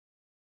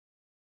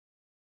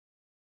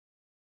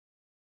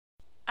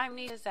I'm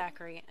Nita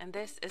Zachary, and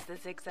this is the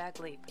Zigzag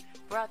Leap,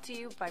 brought to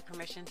you by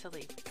Permission to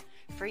Leap.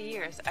 For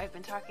years, I've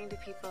been talking to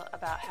people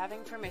about having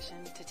permission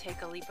to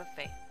take a leap of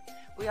faith.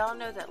 We all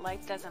know that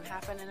life doesn't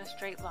happen in a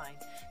straight line,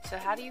 so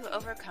how do you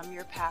overcome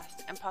your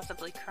past and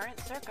possibly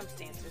current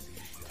circumstances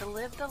to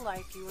live the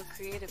life you were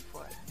created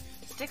for?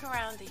 Stick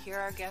around to hear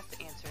our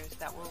guest answers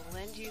that will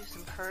lend you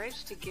some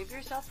courage to give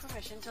yourself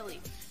permission to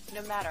leap,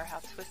 no matter how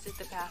twisted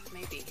the path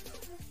may be.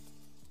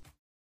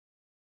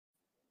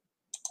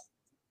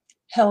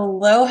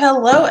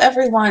 Hello,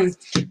 everyone.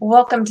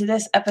 Welcome to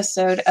this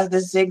episode of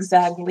the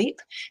Zigzag Leap.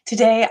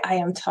 Today, I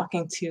am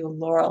talking to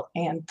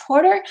Laurelann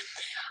Porter.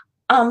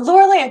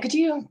 Laurelann, could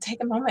you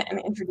take a moment and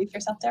introduce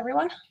yourself to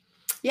everyone?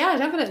 Yeah,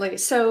 definitely.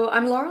 So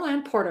I'm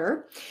Laurelann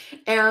Porter,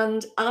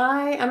 and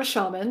I am a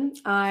shaman.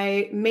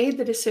 I made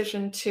the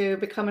decision to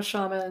become a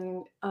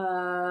shaman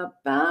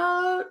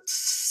about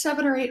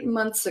 7 or 8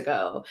 months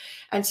ago.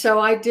 And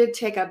so I did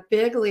take a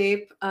big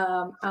leap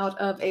out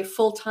of a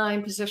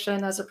full-time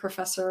position as a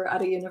professor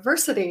at a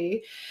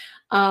university.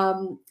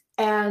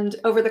 And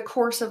over the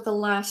course of the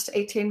last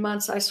 18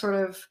 months,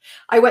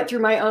 I went through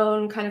my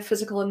own kind of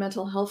physical and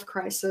mental health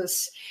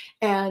crisis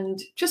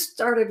and just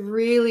started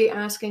really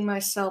asking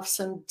myself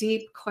some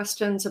deep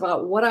questions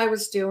about what I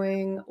was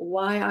doing,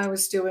 why I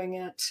was doing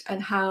it,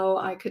 and how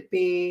I could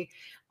be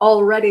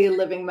already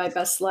living my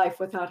best life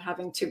without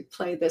having to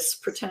play this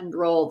pretend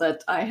role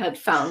that I had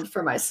found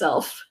for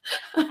myself.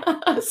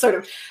 Sort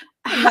of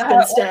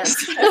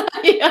happenstance.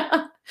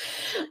 Yeah.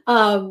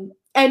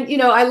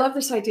 And, I love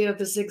this idea of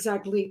the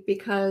zigzag leap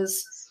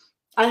because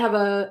I have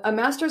a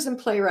master's in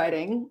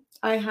playwriting.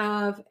 I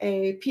have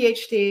a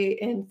PhD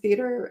in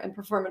theater and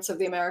performance of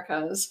the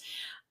Americas.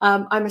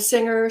 I'm a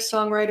singer,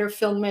 songwriter,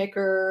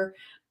 filmmaker,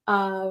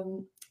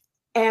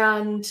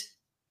 and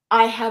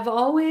I have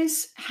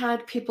always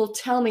had people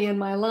tell me in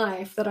my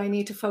life that I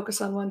need to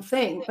focus on one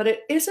thing, but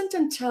it isn't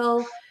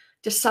until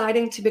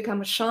deciding to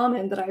become a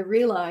shaman that I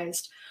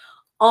realized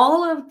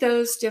all of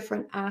those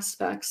different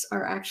aspects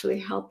are actually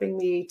helping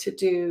me to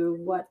do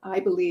what I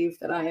believe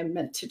that I am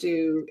meant to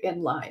do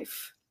in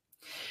life.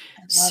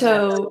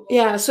 So,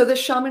 yeah, so the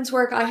shaman's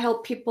work, I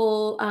help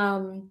people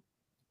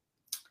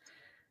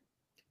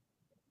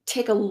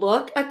take a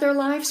look at their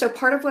life. So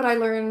part of what I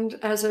learned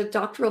as a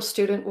doctoral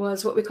student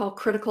was what we call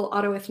critical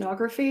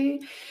autoethnography.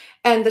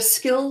 And the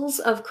skills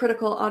of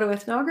critical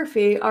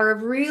autoethnography are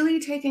of really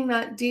taking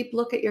that deep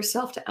look at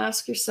yourself to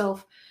ask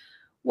yourself,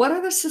 what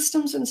are the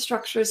systems and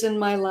structures in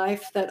my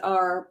life that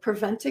are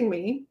preventing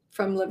me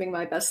from living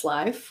my best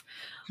life?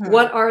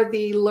 What are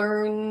the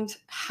learned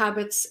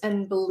habits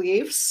and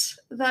beliefs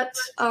that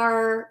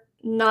are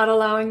not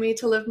allowing me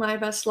to live my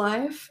best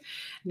life?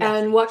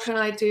 Yes. And what can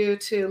I do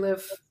to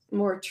live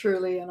more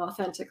truly and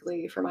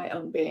authentically for my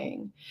own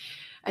being?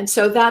 And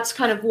so that's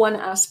kind of one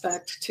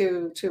aspect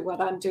to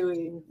what I'm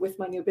doing with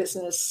my new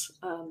business,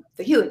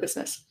 the healing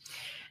business.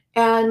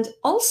 And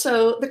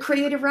also the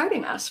creative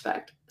writing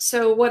aspect.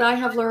 So what I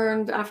have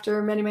learned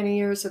after many, many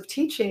years of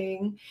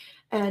teaching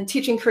and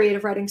teaching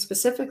creative writing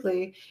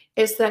specifically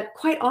is that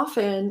quite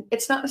often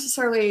it's not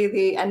necessarily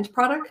the end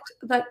product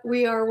that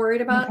we are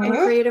worried about in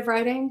creative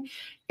writing.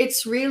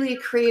 It's really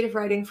creative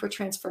writing for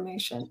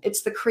transformation.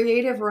 It's the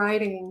creative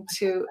writing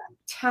to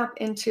tap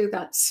into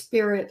that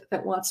spirit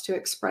that wants to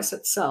express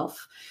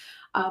itself.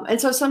 And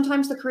so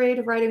sometimes the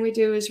creative writing we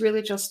do is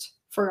really just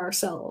for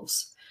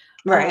ourselves.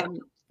 Right.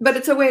 But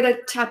it's a way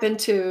to tap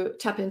into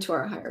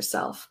our higher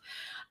self.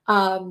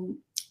 And,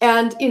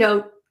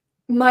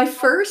 my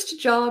first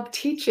job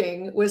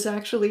teaching was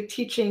actually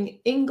teaching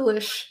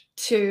English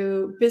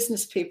to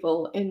business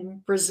people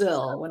in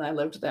Brazil when I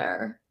lived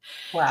there.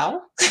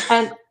 Wow.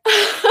 And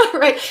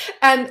right.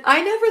 And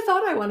I never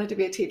thought I wanted to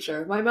be a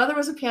teacher. My mother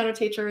was a piano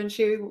teacher and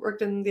she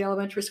worked in the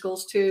elementary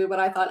schools too. But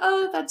I thought,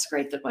 oh, that's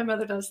great that my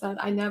mother does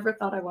that. I never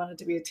thought I wanted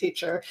to be a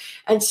teacher.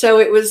 And so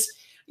it was,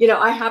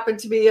 I happened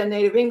to be a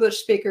native English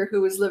speaker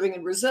who was living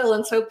in Brazil.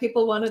 And so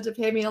people wanted to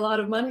pay me a lot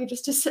of money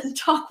just to sit and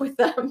talk with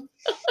them.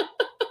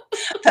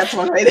 That's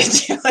one way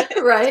to do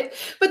it. Right.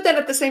 But then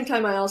at the same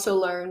time, I also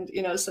learned,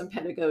 some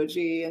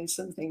pedagogy and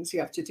some things you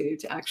have to do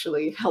to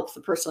actually help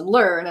the person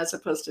learn as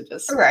opposed to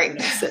just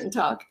sit and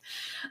talk.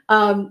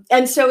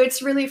 And so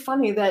it's really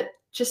funny that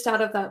just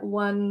out of that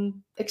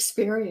one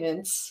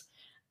experience,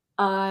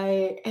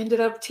 I ended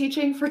up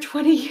teaching for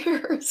 20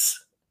 years.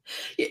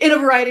 In a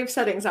variety of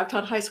settings. I've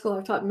taught high school,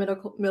 I've taught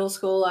middle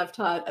school, I've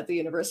taught at the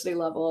university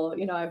level,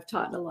 I've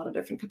taught in a lot of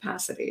different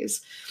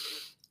capacities.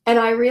 And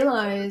I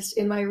realized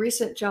in my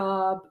recent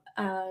job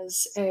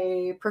as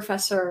a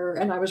professor,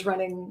 and I was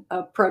running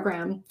a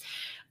program,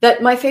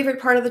 that my favorite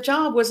part of the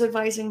job was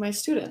advising my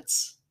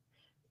students,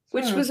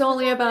 which was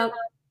only about,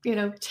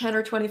 10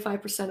 or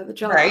 25% of the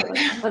job. Right.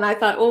 And I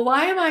thought, well,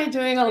 why am I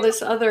doing all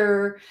this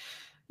other,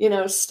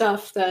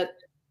 stuff that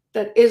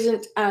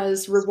isn't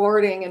as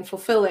rewarding and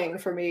fulfilling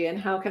for me, and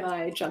how can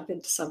I jump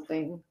into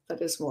something that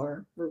is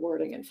more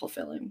rewarding and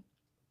fulfilling?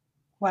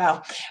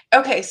 Wow.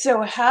 Okay,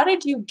 so how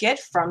did you get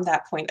from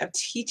that point of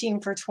teaching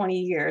for 20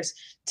 years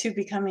to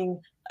becoming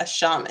a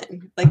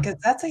shaman? Like, 'cause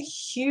that's a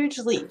huge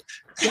leap.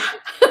 Yeah,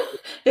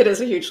 it is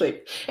a huge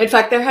leap. In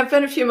fact, there have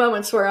been a few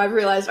moments where I've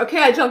realized,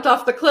 okay, I jumped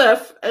off the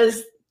cliff.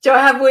 Do I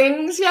have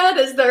wings yet?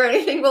 Is there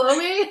anything below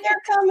me?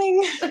 They're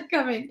coming. They're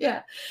coming.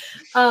 Yeah.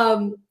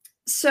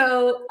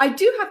 So I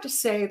do have to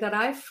say that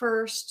I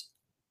first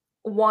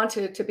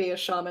wanted to be a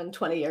shaman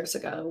 20 years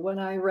ago when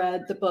I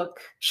read the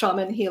book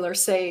Shaman, Healer,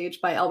 Sage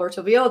by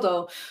Alberto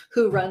Villoldo,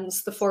 who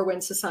runs the Four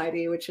Winds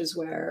Society, which is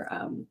where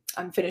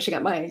I'm finishing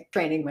up my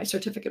training, my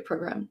certificate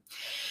program.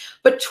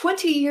 But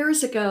 20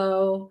 years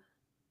ago,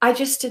 I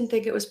just didn't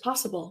think it was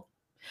possible.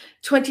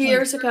 20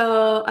 years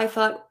ago, I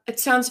thought it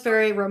sounds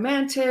very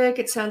romantic,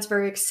 it sounds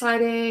very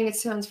exciting, it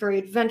sounds very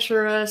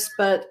adventurous,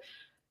 but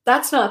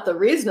that's not the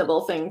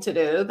reasonable thing to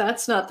do.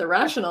 That's not the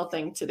rational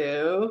thing to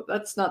do.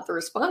 That's not the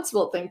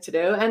responsible thing to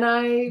do. And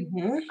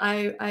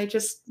I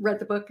just read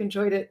the book,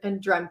 enjoyed it,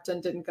 and dreamt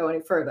and didn't go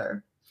any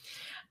further.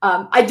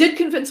 I did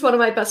convince one of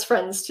my best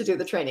friends to do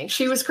the training.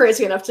 She was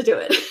crazy enough to do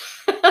it.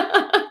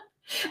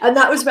 And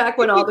that was back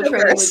when all the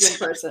training was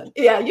in person.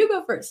 Yeah, you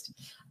go first.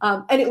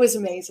 And it was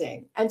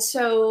amazing. And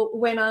so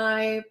when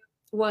I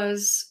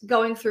was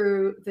going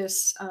through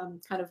this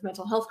kind of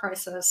mental health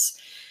crisis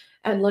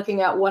and looking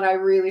at what I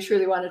really,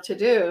 truly wanted to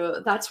do,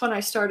 that's when I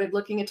started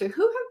looking into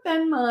who have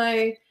been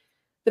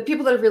the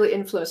people that have really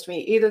influenced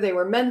me. Either they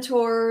were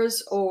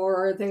mentors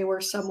or they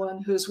were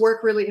someone whose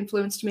work really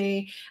influenced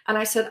me. And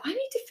I said, I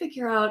need to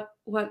figure out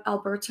what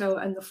Alberto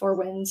and the Four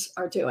Winds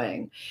are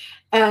doing.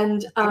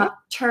 And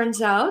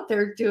turns out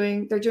they're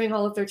doing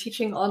all of their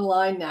teaching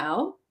online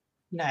now.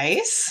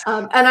 Nice.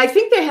 And I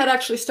think they had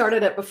actually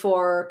started it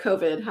before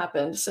COVID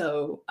happened.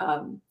 So,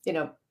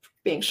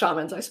 being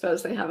shamans, I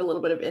suppose they have a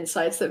little bit of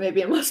insights that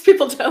maybe most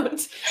people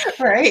don't.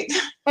 Right.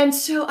 And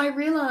so I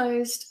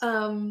realized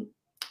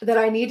that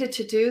I needed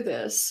to do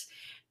this.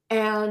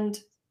 And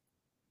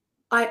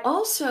I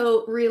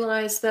also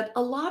realized that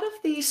a lot of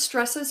the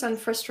stresses and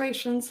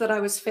frustrations that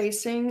I was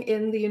facing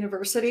in the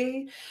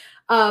university,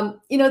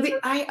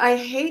 I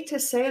hate to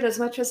say it, as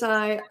much as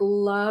I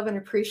love and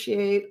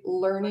appreciate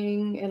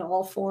learning in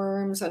all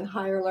forms and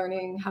higher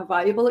learning, how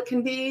valuable it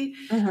can be.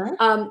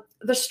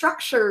 The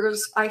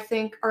structures, I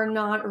think, are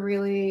not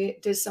really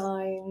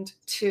designed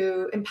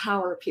to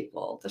empower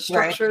people. The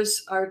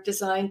structures are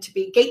designed to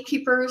be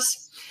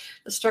gatekeepers.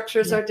 The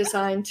structures are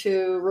designed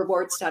to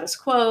reward status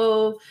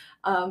quo.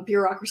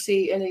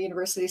 Bureaucracy in a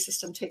university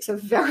system takes a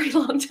very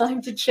long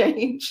time to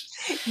change.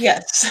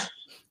 Yes.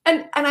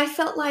 And I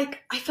felt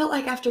like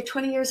after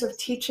 20 years of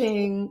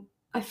teaching,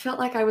 I felt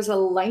like I was a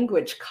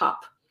language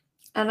cop,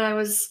 and I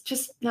was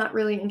just not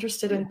really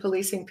interested in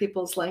policing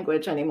people's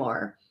language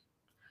anymore.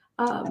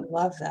 I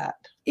love that.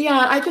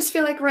 Yeah, I just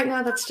feel like right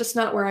now that's just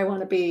not where I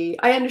want to be.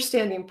 I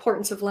understand the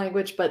importance of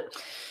language, but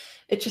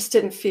it just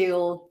didn't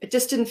feel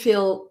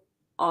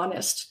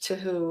honest to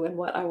who and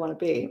what I want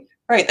to be.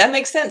 Right. That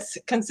makes sense,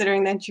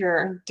 considering that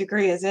your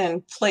degree is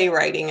in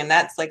playwriting, and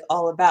that's like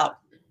all about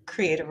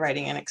creative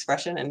writing and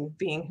expression and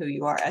being who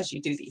you are as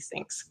you do these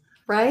things.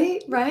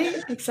 Right,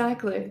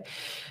 exactly.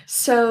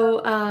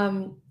 So,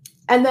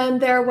 and then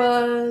there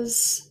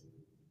was,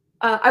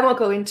 I won't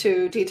go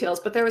into details,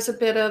 but there was a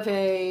bit of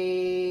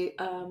a,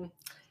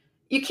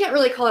 you can't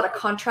really call it a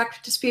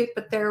contract dispute,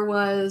 but there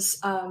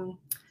was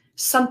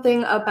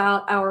something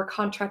about our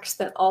contracts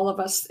that all of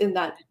us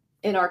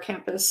in our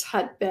campus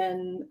had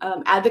been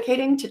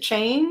advocating to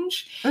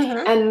change.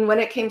 And when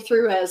it came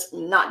through as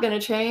not going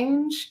to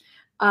change,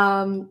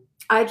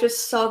 I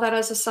just saw that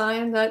as a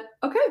sign that,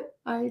 okay,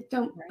 I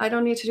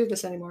don't need to do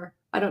this anymore.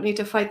 I don't need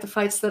to fight the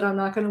fights that I'm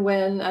not going to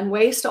win and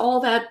waste all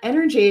that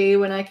energy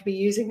when I could be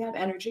using that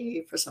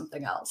energy for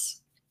something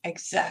else.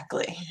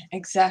 Exactly.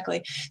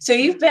 So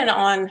you've been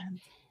on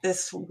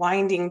this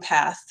winding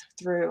path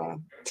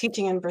through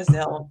teaching in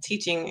Brazil,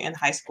 teaching in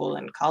high school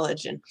and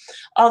college and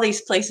all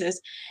these places.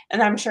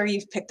 And I'm sure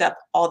you've picked up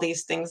all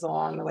these things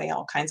along the way,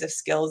 all kinds of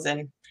skills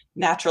and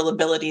natural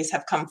abilities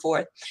have come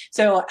forth.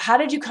 So how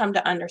did you come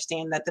to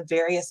understand that the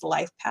various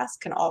life paths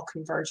can all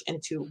converge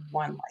into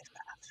one life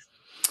path?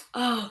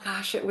 Oh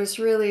gosh, it was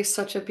really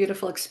such a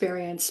beautiful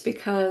experience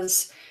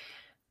because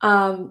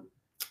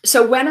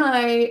so when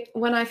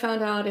I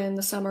found out in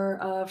the summer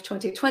of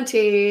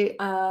 2020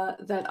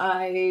 that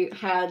I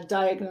had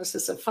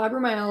diagnosis of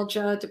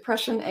fibromyalgia,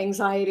 depression,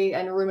 anxiety,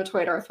 and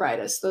rheumatoid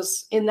arthritis,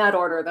 those in that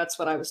order, that's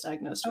what I was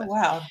diagnosed with.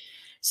 Wow.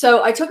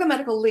 So I took a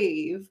medical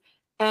leave.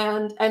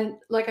 And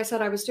like I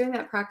said, I was doing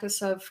that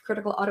practice of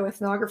critical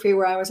autoethnography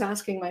where I was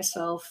asking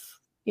myself,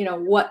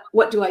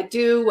 what do I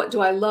do? What do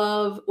I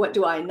love? What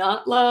do I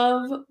not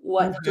love?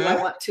 What do I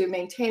want to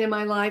maintain in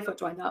my life? What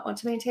do I not want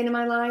to maintain in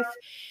my life?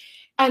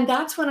 And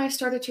that's when I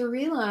started to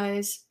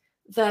realize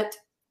that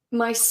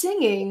my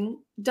singing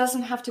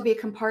doesn't have to be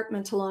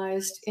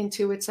compartmentalized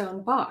into its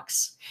own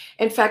box.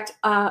 In fact,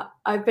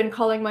 I've been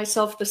calling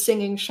myself the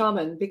singing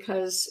shaman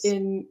because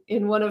in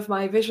one of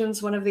my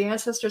visions, one of the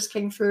ancestors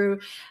came through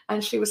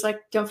and she was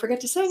like, don't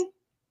forget to sing.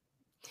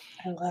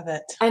 I love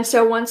it. And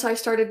so once I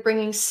started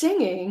bringing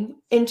singing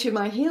into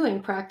my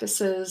healing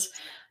practices,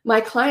 my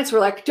clients were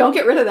like, don't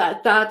get rid of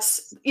that.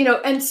 That's,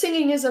 and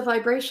singing is a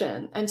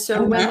vibration. And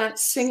so when that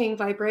singing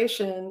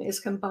vibration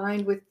is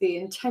combined with the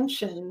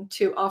intention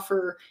to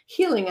offer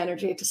healing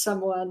energy to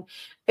someone,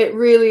 it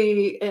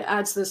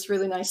adds this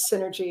really nice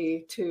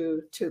synergy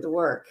to the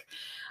work.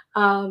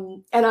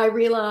 And I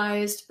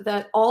realized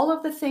that all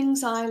of the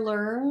things I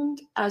learned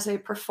as a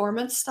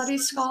performance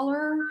studies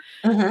scholar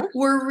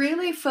were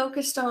really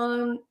focused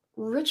on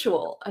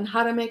ritual and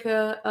how to make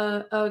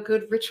a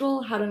good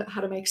ritual, how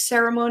to make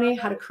ceremony,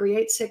 how to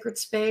create sacred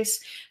space,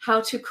 how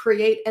to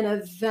create an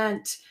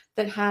event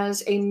that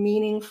has a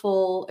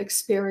meaningful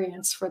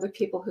experience for the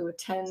people who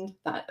attend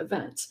that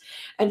event.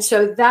 And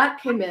so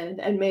that came in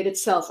and made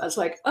itself as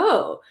like,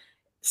 oh,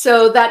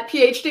 so that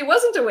PhD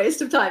wasn't a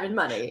waste of time and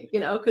money,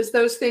 because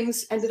those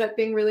things ended up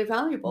being really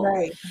valuable.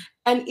 Right.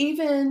 And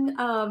even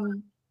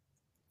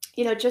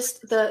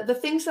just the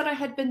things that I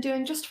had been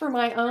doing just for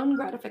my own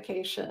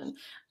gratification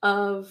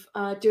of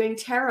doing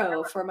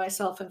tarot for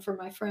myself and for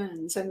my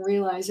friends, and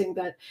realizing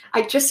that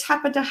I just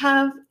happened to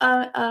have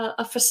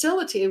a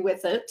facility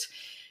with it.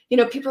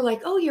 People are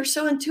like, oh, you're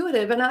so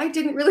intuitive. And I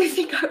didn't really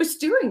think I was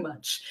doing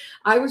much.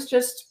 I was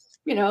just,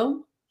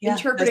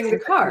 interpreting the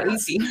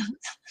cards.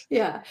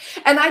 Yeah.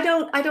 And I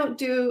don't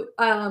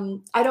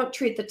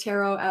treat the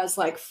tarot as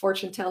like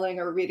fortune telling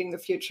or reading the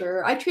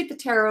future. I treat the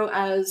tarot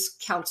as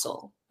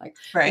counsel. Like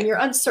when you're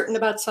uncertain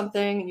about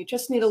something and you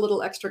just need a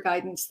little extra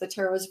guidance, the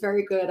tarot is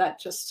very good at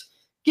just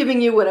giving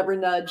you whatever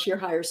nudge your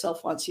higher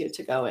self wants you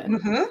to go in.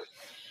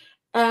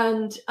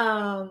 And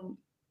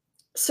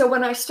so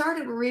when I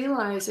started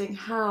realizing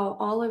how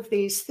all of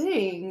these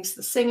things,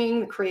 the singing,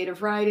 the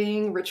creative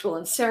writing, ritual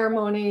and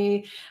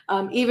ceremony,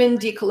 even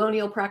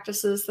decolonial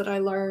practices that I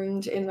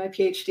learned in my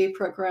PhD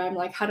program,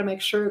 like how to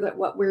make sure that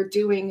what we're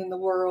doing in the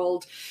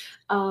world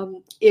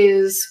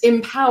is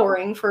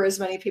empowering for as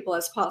many people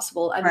as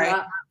possible, and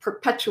not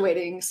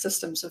perpetuating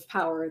systems of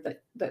power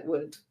that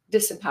would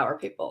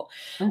disempower people.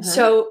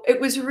 So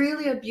it was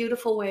really a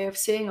beautiful way of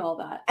seeing all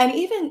that. And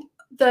even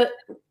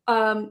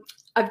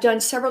I've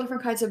done several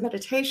different kinds of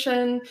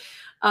meditation.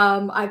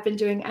 I've been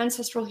doing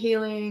ancestral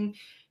healing.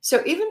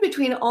 So even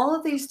between all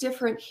of these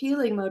different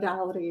healing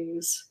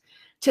modalities,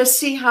 to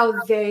see how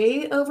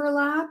they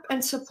overlap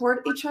and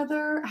support each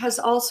other has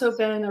also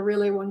been a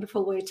really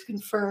wonderful way to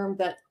confirm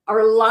that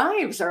our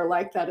lives are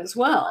like that as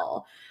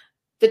well.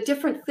 The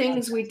different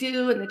things we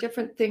do and the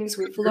different things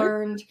we've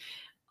learned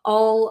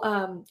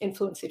all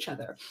influence each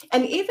other.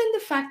 And even the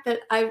fact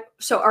that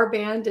our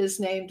band is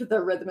named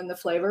The Rhythm and the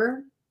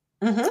Flavor.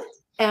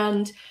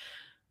 And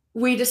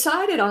we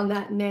decided on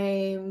that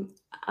name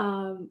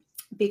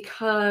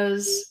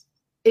because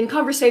in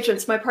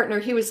conversations, my partner,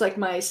 he was like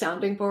my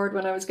sounding board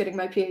when I was getting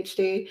my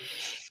PhD.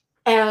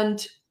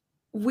 And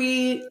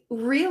we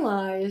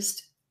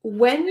realized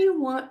when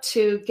you want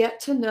to get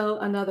to know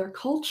another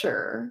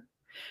culture,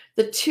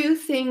 the two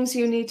things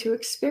you need to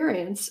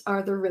experience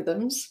are the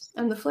rhythms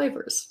and the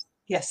flavors.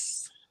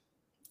 Yes.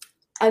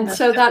 And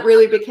so that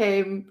really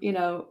became,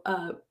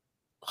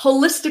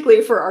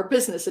 holistically for our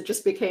business, it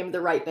just became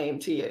the right name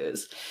to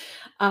use.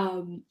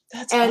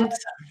 That's awesome.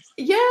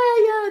 Yeah,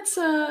 it's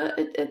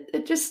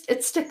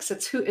it sticks.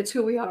 It's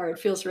who we are. It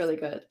feels really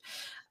good.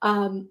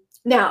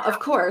 Now, of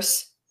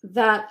course,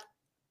 that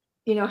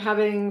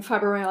having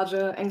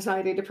fibromyalgia,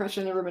 anxiety,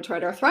 depression, and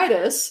rheumatoid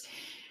arthritis.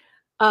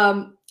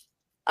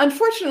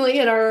 Unfortunately,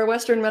 in our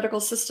Western medical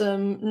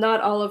system,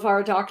 not all of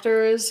our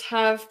doctors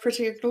have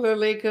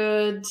particularly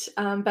good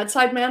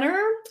bedside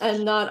manner,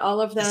 and not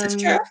all of them. This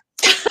is true.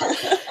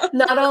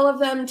 Not all of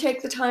them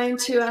take the time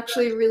to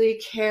actually really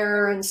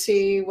care and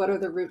see what are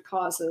the root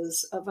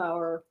causes of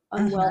our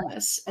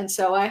unwellness. And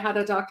so I had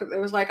a doctor that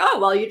was like, oh,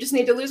 well, you just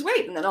need to lose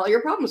weight and then all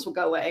your problems will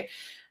go away.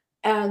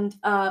 And,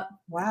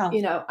 wow.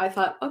 I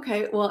thought,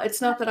 okay, well, it's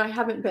not that I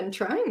haven't been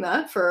trying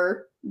that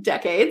for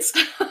decades.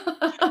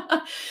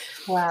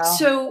 Wow.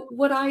 So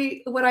what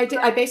I did,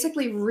 I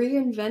basically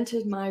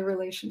reinvented my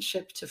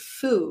relationship to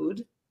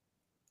food.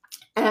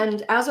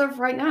 And as of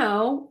right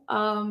now,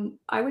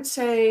 I would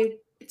say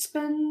it's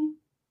been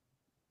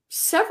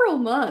several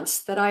months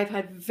that I've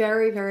had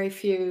very, very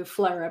few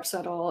flare-ups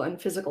at all and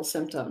physical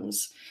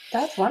symptoms.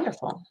 That's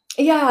wonderful.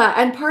 Yeah,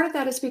 and part of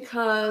that is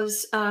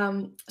because,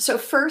 so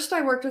first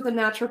I worked with a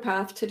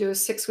naturopath to do a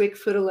 6-week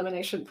food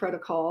elimination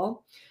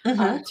protocol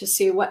to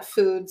see what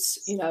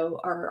foods,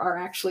 are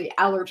actually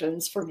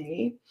allergens for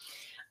me.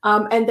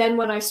 And then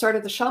when I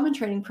started the shaman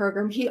training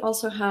program, he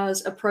also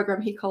has a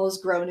program he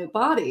calls Grow a New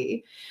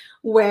Body,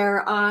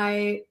 where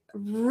I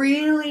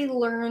really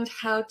learned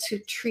how to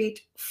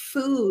treat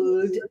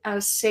food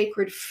as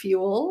sacred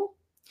fuel,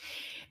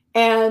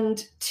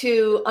 and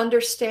to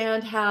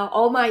understand how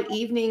all my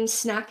evening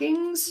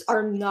snackings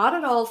are not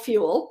at all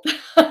fuel.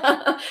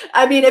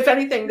 I mean, if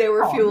anything, they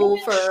were fuel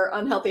for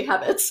unhealthy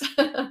habits.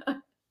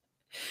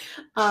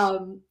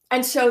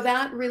 And so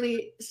that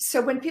really,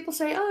 so when people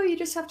say, oh, you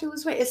just have to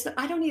lose weight,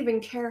 I don't even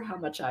care how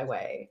much I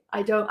weigh.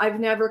 I've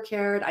never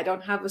cared. I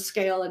don't have a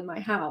scale in my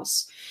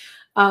house.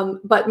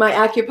 But my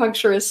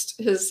acupuncturist,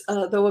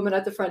 the woman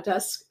at the front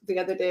desk the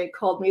other day,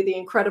 called me the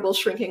incredible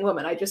shrinking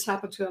woman. I just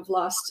happen to have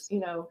lost,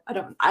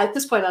 at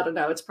this point, I don't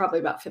know, it's probably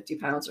about 50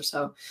 pounds or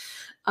so.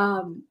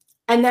 And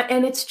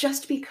it's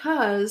just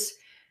because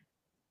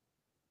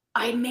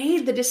I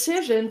made the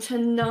decision to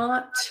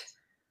not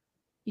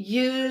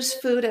use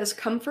food as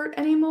comfort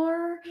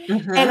anymore.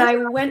 And I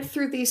went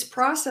through these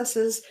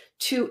processes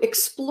to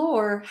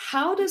explore,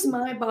 how does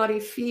my body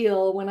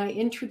feel when I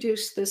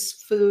introduce this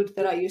food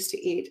that I used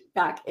to eat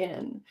back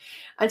in?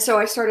 And so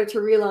I started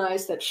to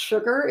realize that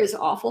sugar is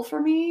awful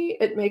for me.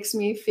 It makes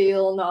me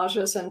feel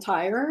nauseous and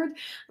tired.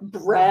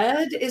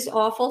 Bread is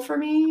awful for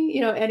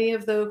me. Any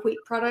of the wheat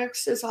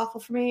products is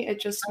awful for me.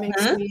 It just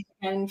makes me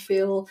again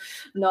feel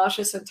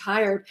nauseous and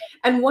tired.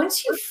 And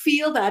once you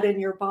feel that in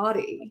your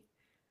body,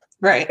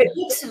 Right. it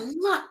makes it a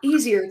lot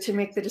easier to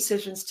make the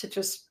decisions to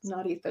just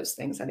not eat those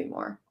things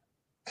anymore.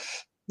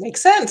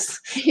 Makes sense.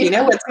 Yeah. You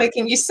know what's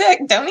making you sick,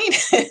 don't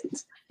eat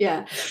it.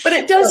 Yeah. But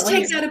it does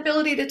take that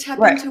ability to tap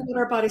into what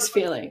our body's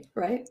feeling,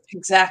 right?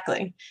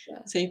 Exactly. Yeah.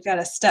 So you've got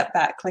to step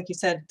back. Like you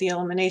said, the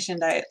elimination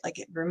diet, like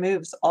it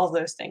removes all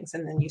those things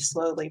and then you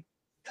slowly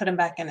put them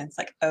back in. It's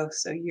like, oh,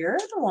 so you're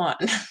the one.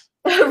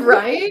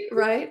 Right.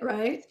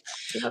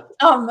 Yep.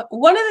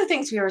 One of the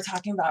things we were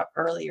talking about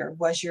earlier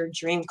was your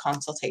dream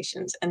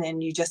consultations. And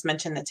then you just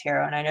mentioned the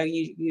tarot. And I know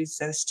you use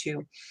those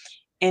two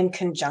in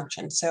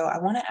conjunction. So I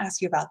want to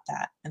ask you about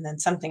that. And then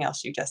something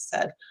else you just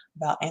said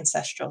about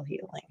ancestral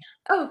healing.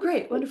 Oh,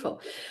 great. Wonderful.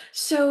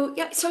 So,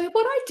 yeah. So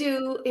what I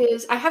do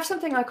is I have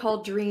something I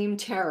call Dream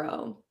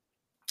Tarot.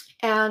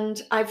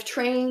 And I've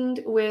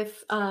trained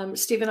with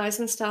Stephen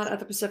Eisenstadt at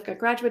the Pacifica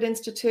Graduate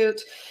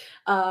Institute.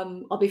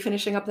 I'll be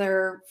finishing up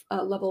their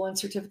level 1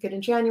 certificate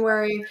in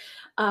January.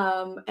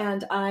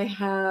 And I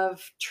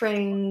have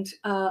trained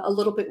a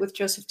little bit with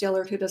Joseph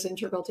Dillard, who does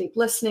integral deep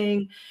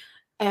listening.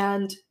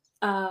 And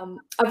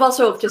I've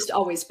also just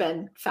always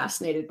been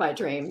fascinated by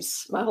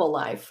dreams my whole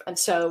life. And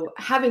so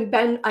having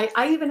been,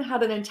 I even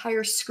had an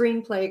entire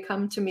screenplay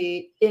come to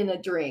me in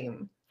a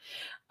dream.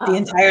 The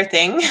entire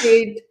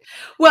thing?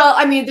 Well,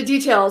 I mean, the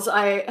details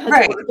I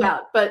had to work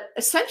out, but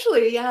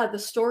essentially, yeah, the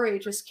story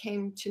just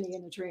came to me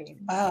in a dream.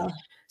 Wow.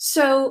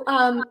 So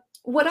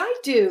what I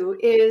do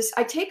is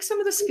I take some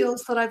of the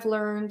skills that I've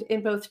learned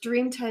in both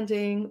dream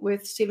tending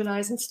with Stephen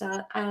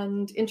Eisenstadt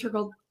and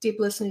integral deep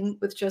listening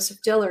with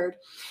Joseph Dillard.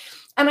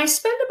 And I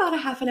spend about a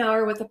half an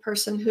hour with a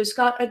person who's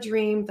got a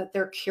dream that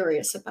they're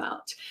curious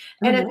about.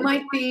 And it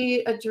might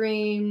be a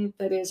dream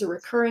that is a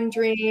recurring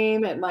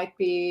dream. It might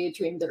be a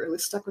dream that really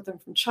stuck with them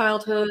from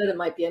childhood. It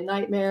might be a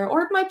nightmare,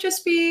 or it might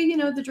just be,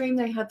 the dream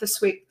they had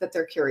this week that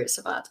they're curious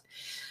about.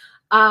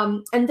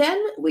 And then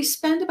we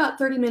spend about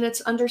 30 minutes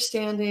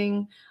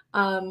understanding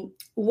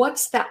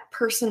what's that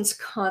person's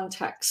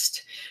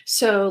context.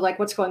 So like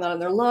what's going on in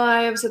their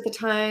lives at the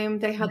time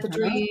they had the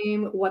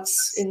dream,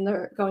 what's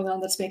going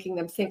on that's making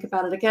them think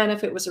about it again,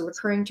 if it was a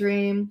recurring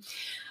dream.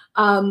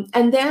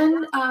 And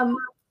then,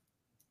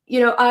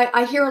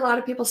 I hear a lot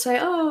of people say,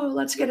 oh,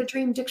 let's get a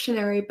dream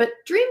dictionary, but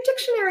dream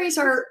dictionaries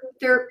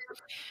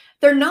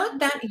they're not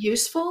that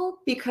useful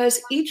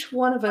because each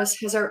one of us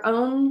has our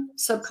own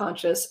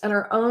subconscious and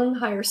our own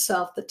higher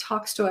self that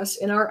talks to us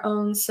in our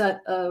own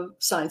set of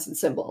signs and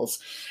symbols.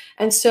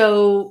 And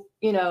so,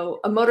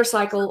 a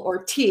motorcycle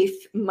or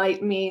teeth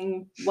might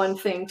mean one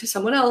thing to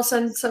someone else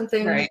and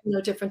something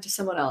different to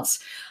someone else.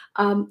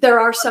 There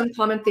are some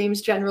common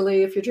themes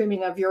generally. If you're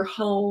dreaming of your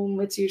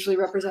home, it's usually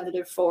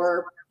representative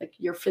for like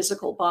your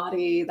physical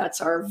body. That's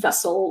our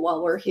vessel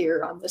while we're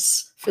here on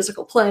this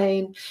physical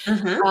plane.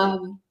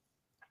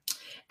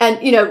 And,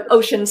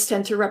 oceans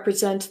tend to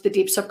represent the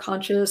deep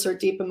subconscious or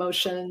deep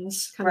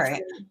emotions kind of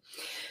thing.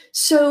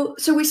 So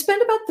we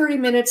spend about 30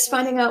 minutes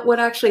finding out what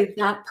actually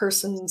that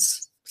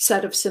person's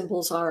set of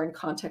symbols are and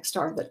context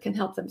are that can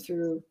help them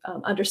through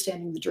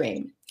understanding the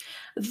dream.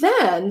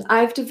 Then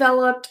I've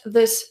developed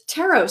this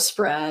tarot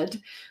spread,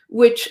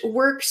 which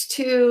works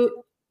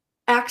to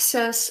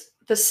access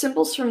the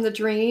symbols from the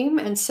dream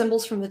and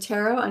symbols from the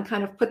tarot and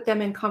kind of put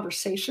them in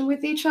conversation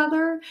with each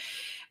other.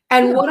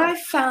 And what I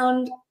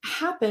found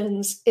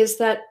happens is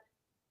that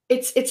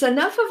it's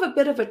enough of a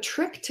bit of a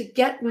trick to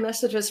get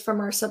messages from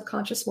our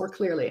subconscious more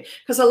clearly.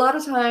 Because a lot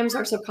of times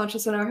our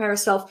subconscious and our higher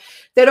self,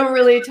 they don't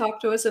really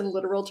talk to us in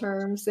literal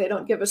terms. They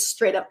don't give us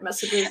straight up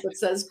messages that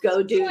says,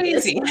 go do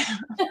this.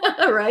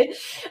 Right?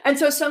 And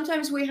so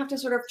sometimes we have to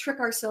sort of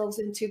trick ourselves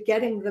into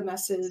getting the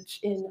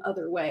message in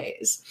other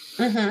ways.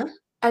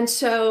 And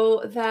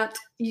so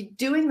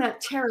doing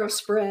that tarot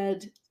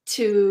spread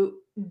to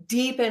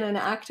deepen and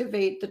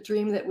activate the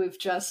dream that we've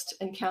just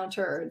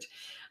encountered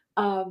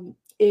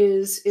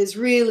is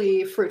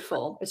really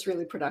fruitful. It's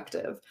really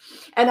productive.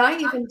 And I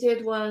even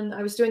did one,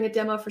 I was doing a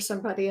demo for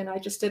somebody and I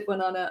just did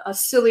one on a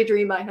silly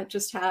dream I had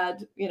just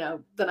had,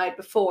 the night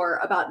before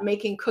about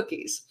making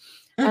cookies.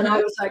 And I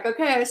was like,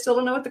 okay, I still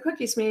don't know what the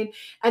cookies mean.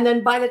 And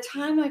then by the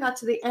time I got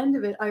to the end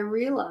of it, I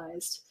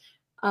realized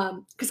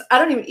because I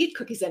don't even eat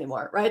cookies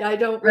anymore, right? I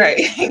don't really Right.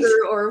 eat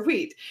sugar or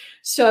wheat.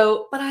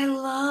 So, but I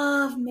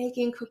love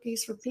making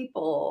cookies for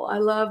people. I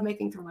love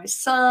making for my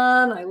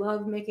son. I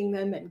love making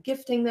them and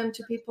gifting them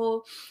to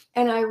people.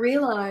 And I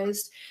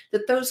realized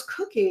that those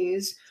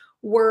cookies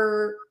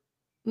were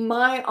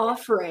my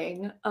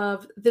offering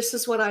of this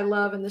is what I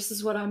love and this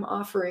is what I'm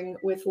offering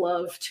with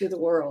love to the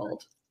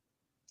world.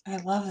 I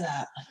love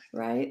that.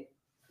 Right?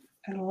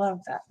 I love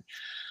that.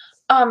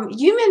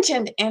 You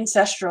mentioned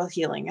ancestral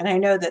healing, and I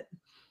know that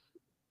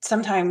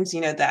sometimes,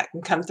 that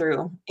can come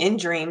through in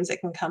dreams.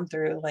 It can come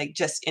through like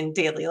just in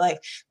daily life.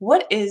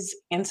 What is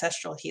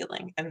ancestral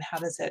healing, and how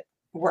does it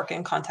work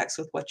in context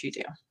with what you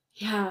do?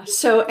 Yeah.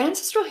 So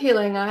ancestral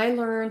healing, I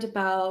learned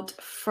about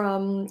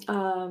from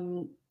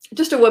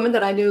just a woman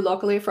that I knew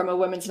locally from a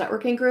women's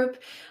networking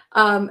group.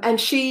 And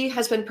she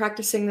has been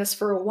practicing this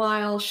for a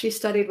while. She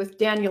studied with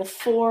Daniel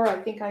Four. I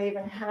think I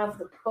even have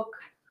the book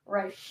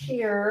right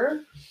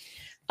here.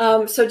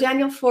 So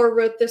Daniel Four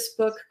wrote this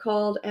book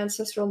called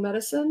Ancestral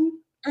Medicine.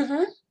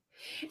 Mm-hmm.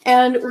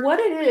 And what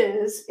it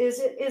is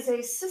it is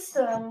a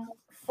system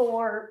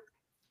for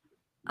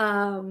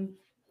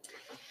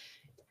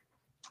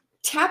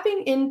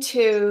tapping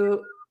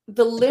into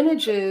the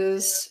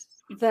lineages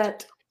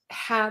that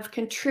have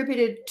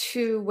contributed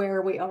to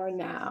where we are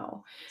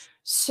now.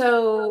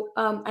 So,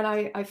 and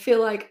I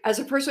feel like as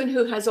a person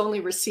who has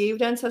only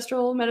received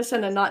ancestral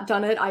medicine and not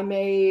done it, I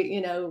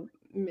may,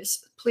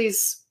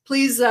 please,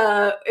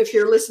 if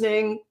you're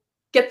listening,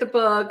 get the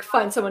book,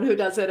 find someone who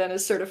does it and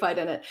is certified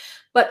in it.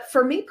 But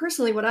for me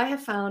personally, what I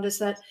have found is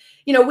that,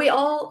 we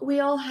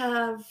all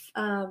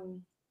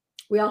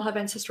have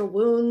ancestral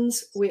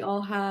wounds. We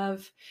all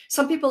have,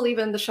 some people,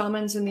 even the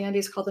shamans in the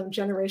Andes, call them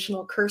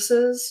generational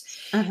curses.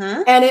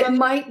 Mm-hmm. And it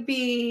might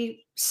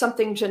be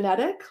something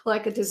genetic,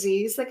 like a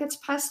disease that gets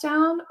passed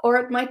down, or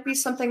it might be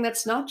something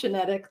that's not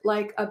genetic,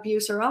 like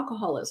abuse or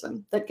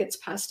alcoholism that gets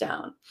passed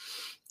down.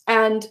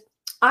 And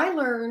I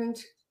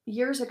learned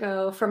years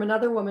ago from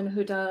another woman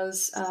who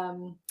does,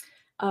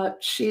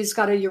 she's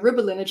got a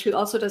Yoruba lineage who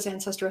also does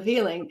ancestral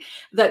healing,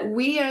 that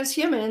we as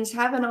humans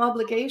have an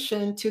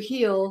obligation to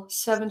heal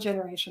 7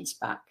 generations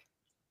back.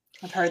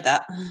 I've heard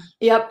that.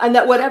 Yep. And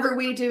that whatever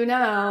we do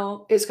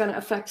now is going to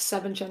affect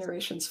 7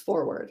 generations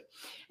forward.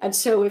 And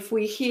so if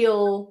we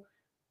heal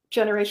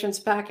generations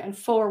back and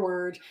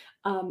forward,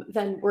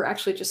 then we're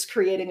actually just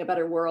creating a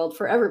better world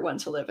for everyone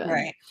to live in.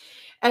 Right.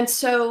 And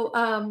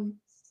so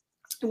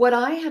what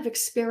I have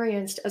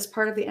experienced as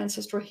part of the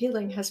ancestral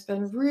healing has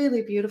been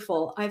really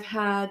beautiful. I've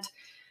had,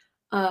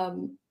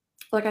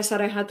 like I said,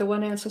 I had the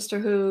one ancestor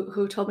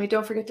who told me,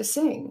 don't forget to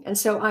sing. And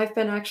so I've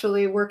been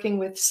actually working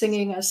with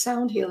singing as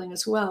sound healing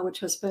as well, which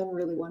has been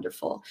really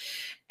wonderful.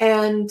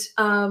 And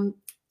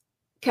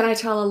can I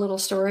tell a little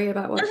story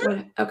about what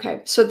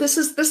okay. So this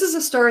is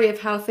a story of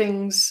how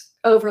things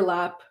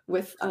overlap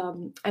with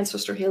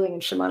ancestral healing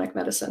and shamanic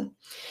medicine.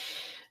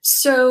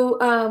 So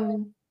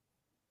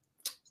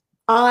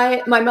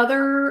my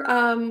mother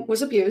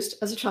was abused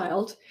as a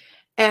child,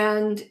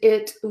 and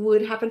it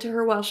would happen to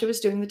her while she was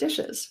doing the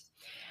dishes.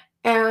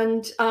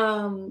 And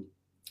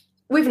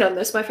we've known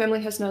this. My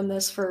family has known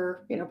this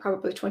for,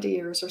 probably 20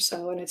 years or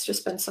so. And it's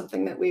just been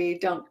something that we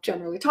don't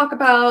generally talk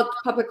about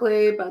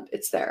publicly, but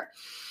it's there.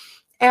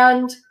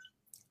 And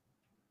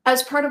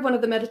as part of one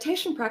of the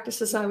meditation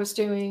practices I was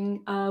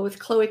doing with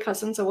Chloe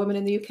Cousins, a woman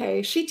in the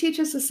UK, she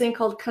teaches this thing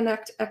called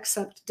connect,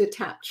 accept,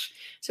 detach.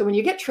 So when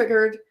you get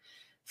triggered,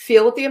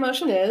 feel what the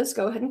emotion is,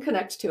 go ahead and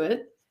connect to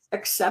it,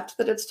 accept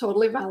that it's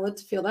totally valid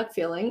to feel that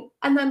feeling,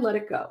 and then let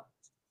it go.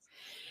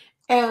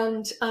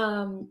 And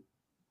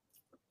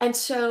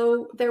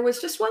so there was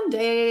just one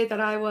day that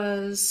I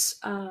was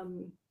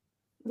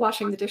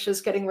washing the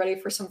dishes, getting ready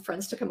for some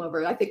friends to come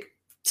over. I think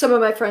some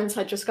of my friends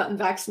had just gotten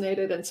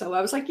vaccinated, and so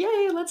I was like,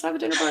 yay, let's have a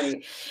dinner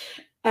party.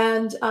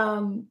 And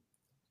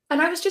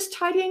I was just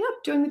tidying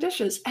up, doing the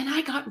dishes, and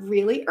I got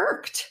really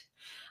irked.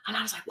 And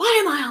I was like,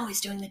 why am I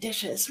always doing the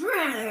dishes?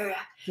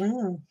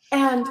 Mm.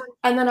 And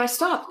then I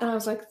stopped, and I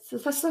was like,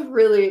 that's a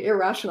really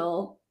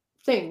irrational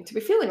thing to be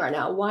feeling right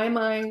now. Why am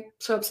I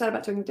so upset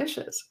about doing the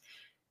dishes?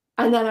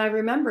 And then I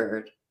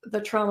remembered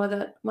the trauma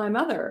that my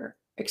mother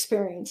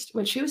experienced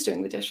when she was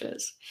doing the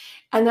dishes.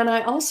 And then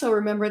I also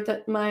remembered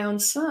that my own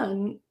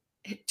son,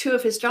 2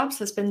 of his jobs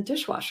has been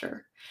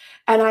dishwasher.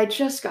 And I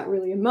just got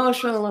really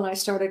emotional and I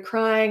started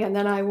crying. And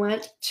then I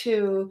went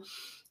to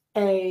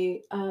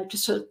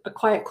just a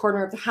quiet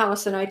corner of the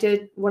house, and I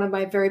did one of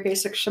my very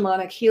basic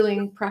shamanic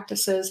healing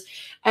practices.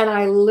 And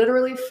I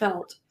literally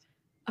felt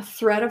a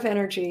thread of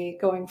energy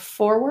going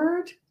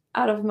forward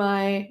out of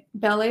my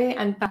belly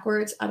and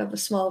backwards out of the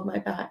small of my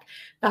back,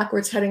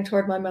 backwards heading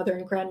toward my mother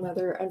and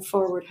grandmother, and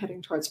forward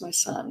heading towards my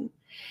son.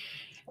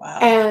 Wow.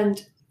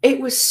 And it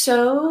was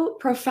so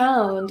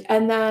profound.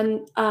 And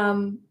then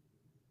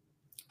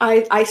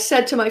I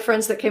said to my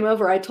friends that came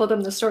over, I told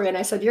them the story, and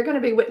I said, you're going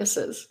to be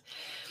witnesses.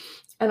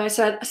 And I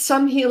said,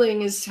 some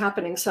healing is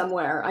happening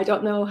somewhere. I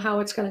don't know how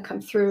it's going to come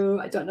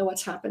through. I don't know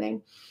what's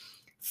happening.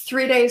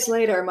 3 days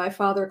later, my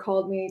father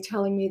called me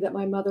telling me that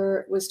my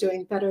mother was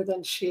doing better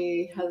than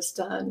she has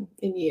done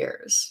in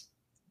years.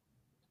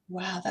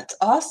 Wow, that's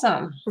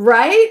awesome.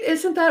 Right?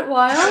 Isn't that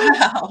wild?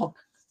 Wow.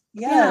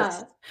 Yeah.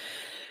 Yes.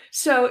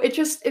 So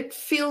it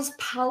feels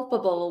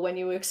palpable when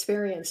you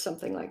experience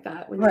something like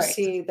that, when you Right.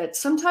 see that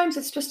sometimes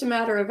it's just a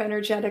matter of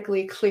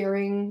energetically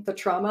clearing the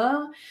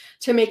trauma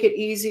to make it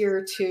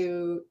easier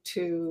to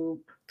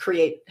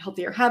create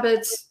healthier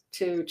habits,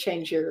 to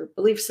change your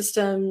belief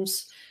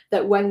systems,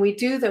 that when we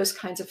do those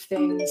kinds of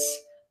things,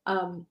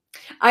 um,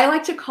 I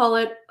like to call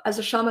it, as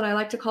a shaman, I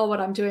like to call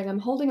what I'm doing, I'm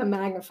holding a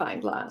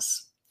magnifying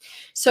glass.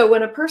 So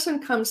when a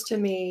person comes to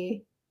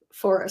me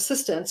for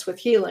assistance with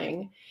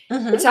healing,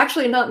 it's Hmm.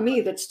 actually not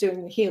me that's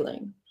doing the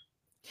healing.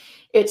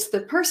 It's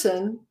the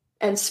person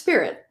and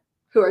spirit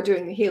who are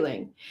doing the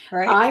healing.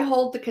 Right. I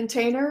hold the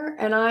container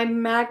and I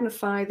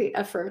magnify the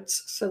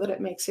efforts so that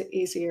it makes it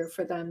easier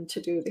for them to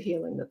do the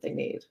healing that they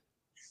need.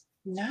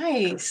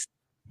 Nice.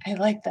 I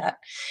like that.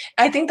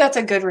 I think that's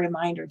a good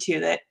reminder too,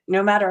 that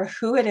no matter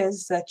who it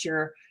is that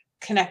you're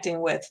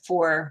connecting with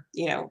for,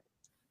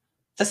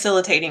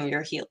 facilitating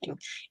your healing,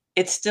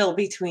 it's still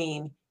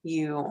between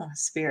you,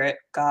 spirit,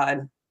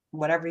 God,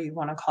 whatever you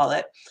want to call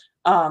it.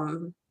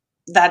 Um,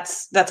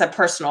 that's a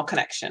personal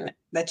connection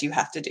that you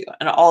have to do.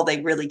 And all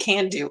they really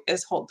can do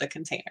is hold the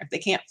container. They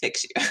can't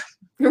fix you.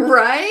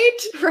 Right,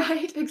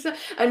 right,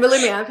 exactly. And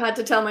believe me, I've had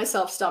to tell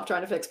myself, stop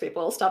trying to fix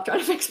people, stop trying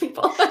to fix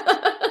people.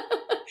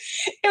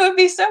 It would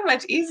be so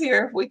much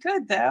easier if we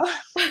could though.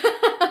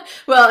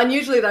 Well, and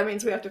usually that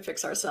means we have to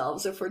fix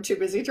ourselves if we're too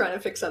busy trying to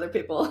fix other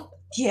people.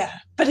 Yeah,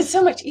 but it's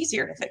so much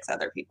easier to fix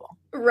other people.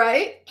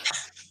 Right?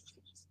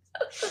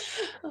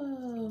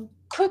 Oh.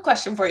 Quick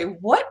question for you.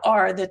 What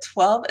are the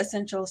 12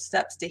 essential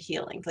steps to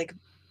healing? Like,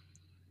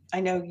 I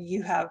know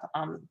you have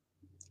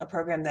a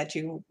program that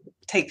you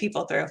take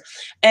people through.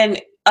 And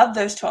of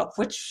those 12,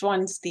 which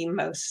one's the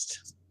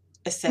most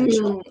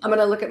essential? I'm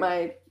gonna look at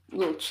my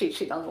little cheat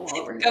sheet on the wall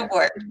over Go here.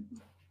 for it.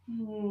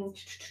 Mm.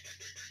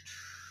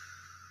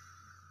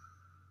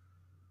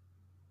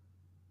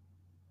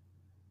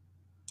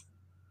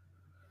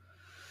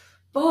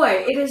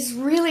 Boy, it is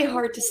really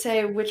hard to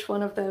say which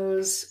one of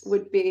those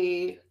would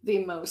be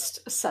the most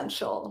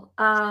essential.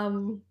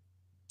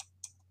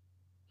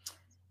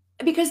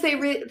 Because they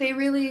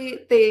really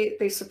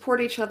they support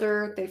each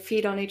other, they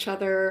feed on each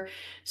other.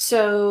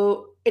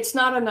 So it's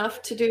not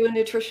enough to do a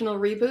nutritional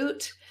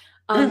reboot.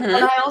 And Hmm.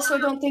 I also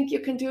don't think you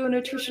can do a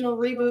nutritional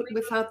reboot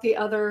without the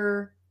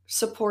other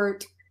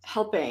support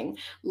helping,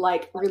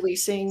 like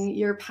releasing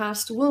your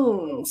past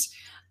wounds,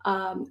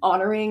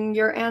 honoring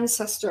your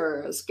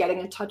ancestors, getting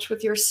in touch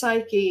with your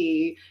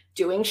psyche,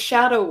 doing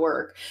shadow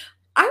work.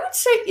 I would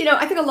say,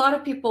 I think a lot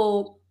of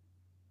people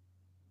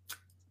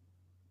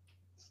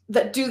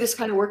that do this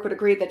kind of work would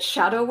agree that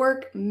shadow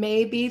work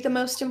may be the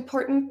most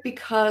important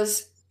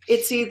because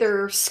it's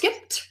either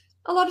skipped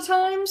a lot of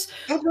times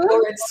or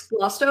Hmm. it's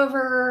glossed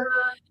over.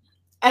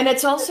 And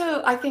it's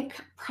also, I think,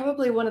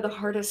 probably one of the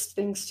hardest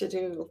things to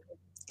do.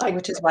 Like,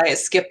 Which is why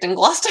it's skipped and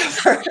glossed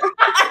over.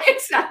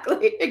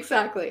 exactly,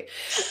 exactly.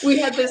 We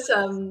had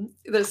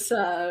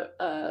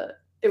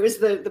it was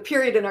the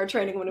period in our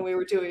training when we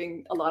were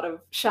doing a lot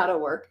of shadow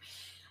work.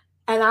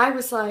 And I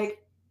was like,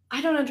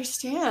 I don't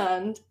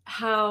understand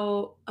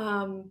how,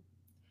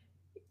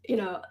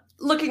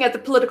 looking at the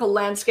political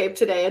landscape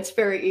today, it's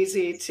very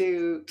easy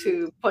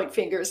to point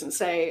fingers and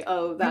say,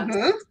 "Oh,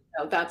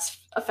 Hmm. that's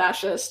a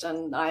fascist,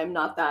 and I'm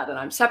not that, and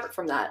I'm separate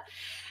from that."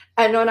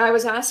 And when I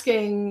was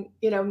asking,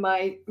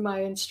 my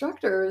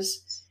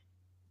instructors,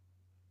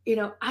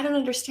 I don't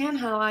understand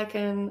how I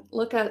can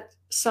look at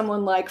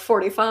someone like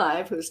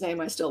 45, whose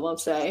name I still won't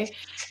say,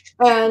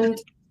 and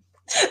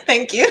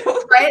Thank you.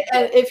 right,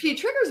 and if he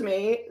triggers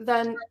me,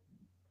 then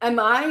am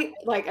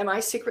I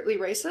secretly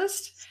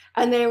racist?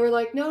 And they were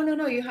like, no, no,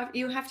 no, you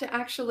have to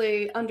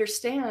actually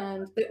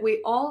understand that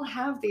we all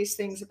have these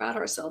things about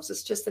ourselves.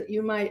 It's just that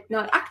you might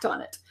not act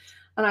on it.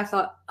 And I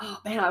thought, oh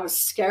man, I was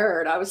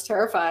scared. I was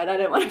terrified. I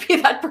didn't want to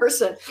be that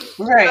person.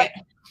 Right.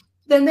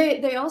 Then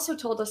they also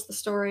told us the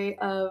story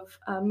of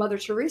Mother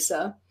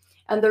Teresa.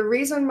 And the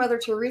reason Mother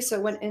Teresa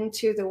went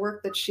into the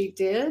work that she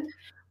did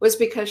was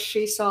because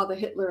she saw the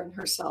Hitler in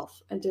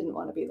herself and didn't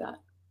want to be that.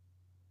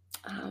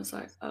 And I was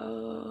like,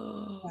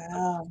 oh,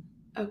 Wow.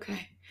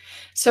 okay.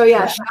 So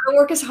yeah, Yeah. shadow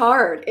work is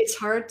hard. It's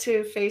hard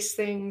to face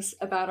things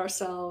about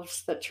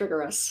ourselves that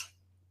trigger us.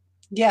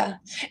 Yeah.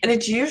 And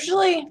it's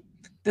usually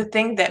the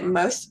thing that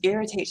most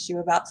irritates you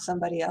about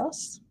somebody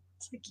else.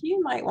 It's like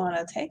you might want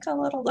to take a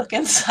little look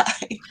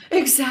inside.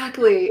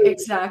 Exactly,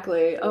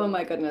 exactly. Oh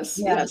my goodness.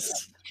 Yeah.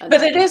 Yes. And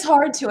But I it is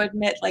hard to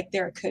admit like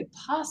there could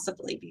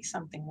possibly be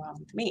something wrong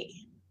with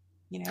me,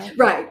 you know?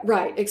 right,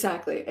 right,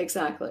 exactly,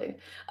 exactly.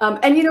 And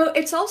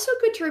it's also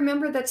good to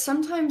remember that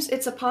sometimes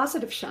it's a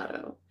positive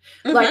shadow.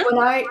 Like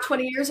Hmm.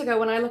 20 years ago,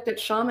 when I looked at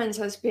shamans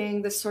as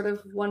being this sort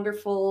of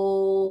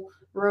wonderful,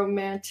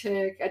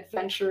 romantic,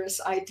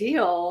 adventurous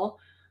ideal,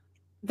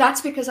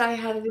 that's because I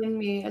had it in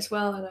me as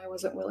well, and I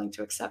wasn't willing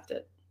to accept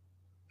it.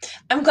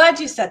 I'm glad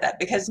you said that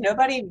because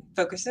nobody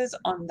focuses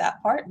on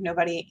that part.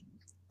 Nobody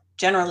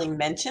generally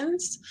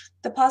mentions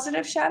the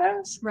positive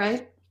shadows.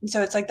 Right?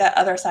 So it's like that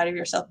other side of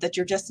yourself that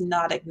you're just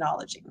not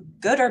acknowledging,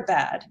 good or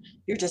bad.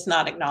 You're just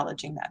not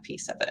acknowledging that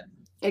piece of it.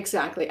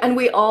 Exactly. And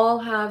we all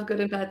have good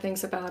and bad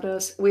things about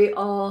us. We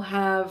all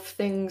have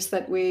things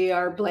that we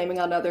are blaming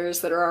on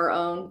others that are our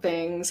own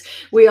things.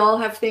 We all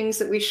have things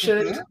that we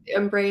should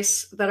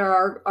embrace that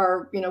are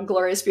our,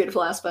 glorious,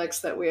 beautiful aspects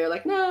that we are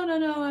like, no, no,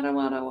 no, I don't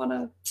want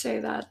to say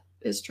that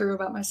is true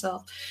about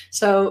myself.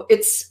 So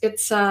it's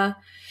and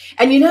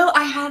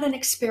I had an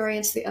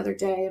experience the other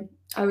day.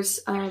 I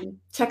was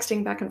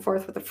texting back and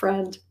forth with a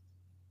friend,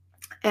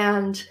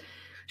 and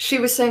she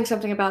was saying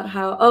something about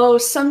how, oh,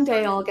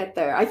 someday I'll get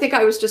there. I think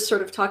I was just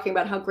sort of talking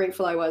about how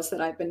grateful I was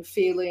that I've been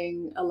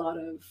feeling a lot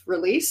of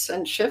release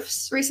and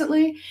shifts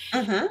recently.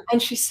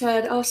 And she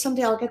said, oh,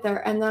 someday I'll get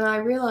there. And then I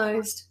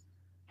realized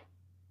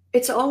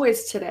it's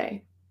always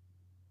today.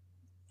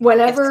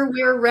 Whenever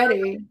we're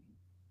ready,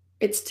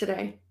 it's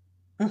today.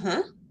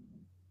 And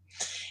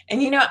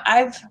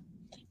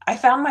I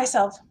found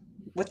myself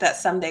with that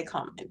someday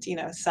comment,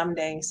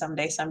 someday.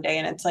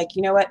 And it's like,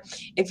 you know what,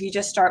 if you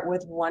just start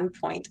with one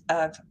point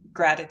of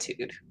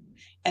gratitude,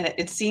 and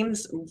it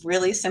seems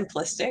really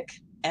simplistic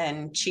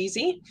and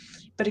cheesy,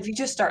 but if you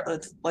just start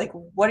with like,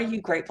 what are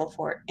you grateful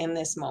for in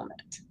this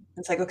moment?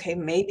 It's like, okay,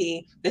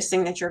 maybe this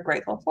thing that you're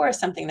grateful for is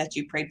something that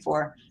you prayed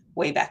for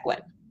way back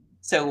when.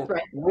 So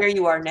where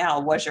you are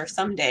now was your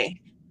someday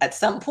at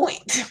some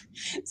point.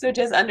 So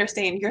just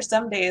understand your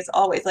someday is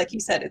always, like you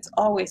said, it's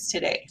always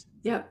today.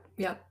 Yep.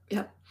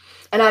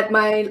 And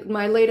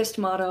my latest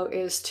motto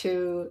is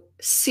to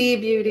see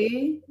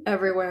beauty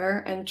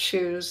everywhere and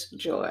choose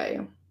joy.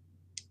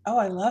 Oh,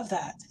 I love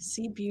that.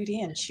 See beauty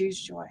and choose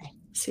joy.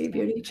 See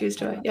beauty, choose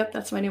joy. Yep,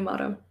 that's my new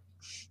motto.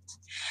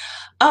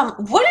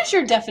 What is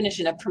your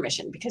definition of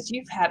permission? Because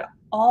you've had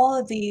all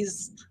of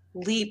these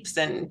leaps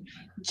and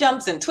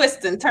jumps and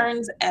twists and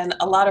turns and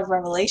a lot of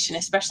revelation,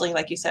 especially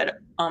like you said,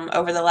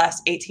 over the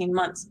last 18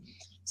 months.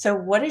 So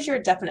what is your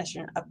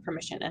definition of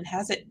permission, and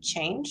has it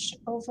changed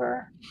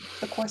over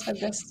the course of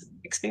this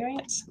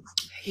experience?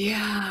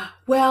 Yeah,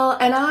 well,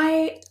 and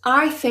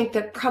I think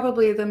that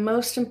probably the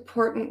most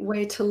important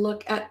way to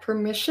look at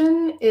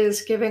permission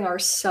is giving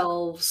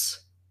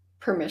ourselves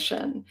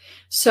permission.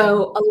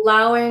 So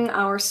allowing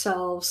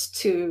ourselves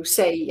to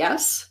say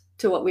yes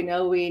to what we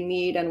know we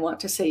need and want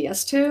to say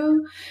yes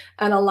to,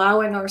 and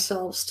allowing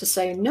ourselves to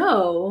say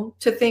no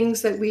to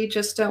things that we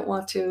just don't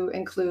want to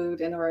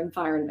include in our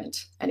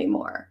environment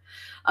anymore.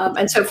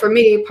 And so for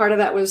me, part of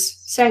that was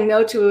saying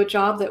no to a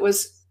job that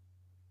was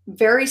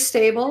very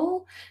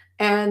stable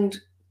and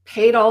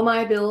paid all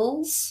my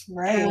bills.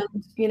 Right.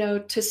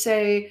 And, to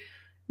say,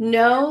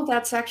 no,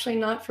 that's actually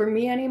not for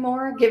me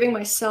anymore. Giving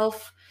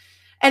myself,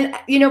 and,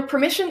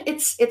 permission,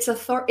 it's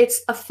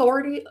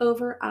authority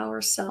over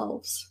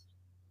ourselves.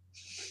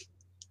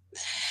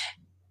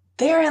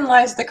 Therein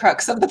lies the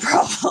crux of the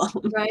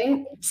problem.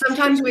 Right?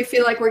 Sometimes we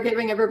feel like we're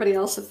giving everybody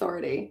else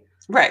authority.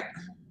 Right.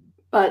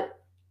 But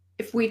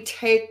if we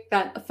take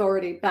that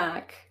authority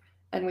back,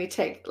 and we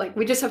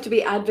just have to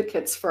be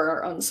advocates for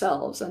our own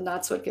selves, and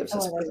that's what gives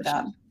us permission.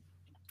 That.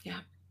 Yeah.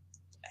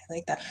 I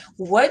like that.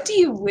 What do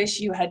you wish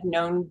you had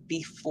known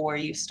before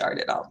you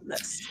started all of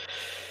this?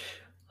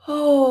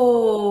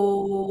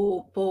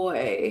 Oh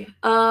boy.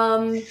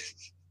 I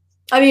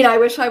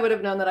wish I would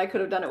have known that I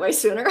could have done it way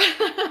sooner.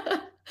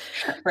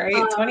 Right?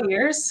 20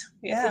 years?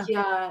 Yeah.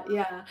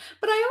 Yeah.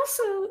 But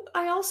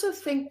I also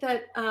think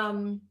that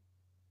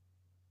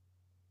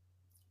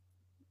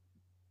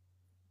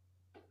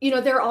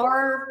there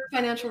are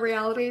financial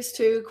realities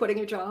to quitting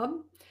your job.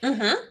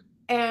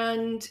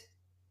 And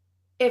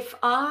if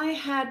I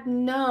had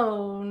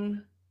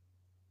known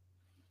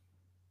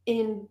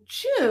in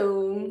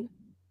June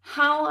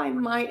how I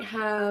might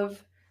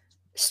have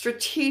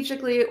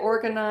strategically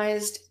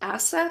organized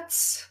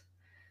assets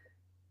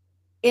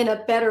in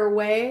a better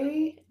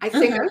way, I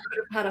think I could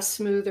have had a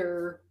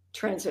smoother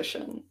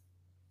transition.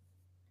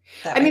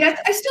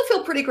 I still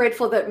feel pretty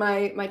grateful that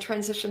my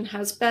transition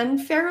has been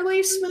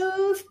fairly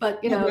smooth, but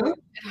it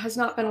has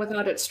not been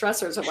without its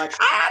stressors of like,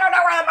 I don't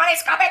know where the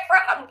money's coming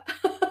from.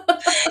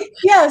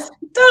 Yes,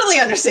 totally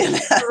understand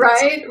that.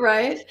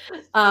 Right.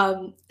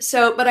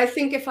 But I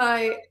think if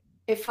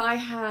I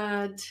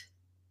had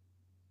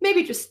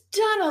maybe just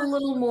done a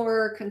little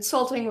more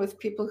consulting with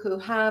people who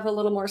have a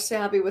little more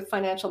savvy with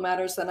financial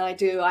matters than I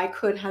do, I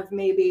could have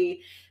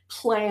maybe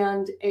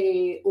planned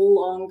a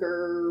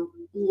longer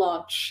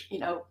launch,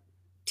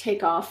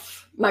 take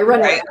off. My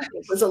runway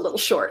was a little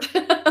short.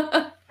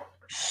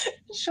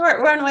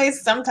 Short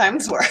runways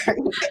sometimes work.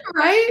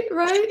 Right.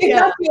 It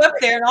got you up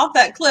there and off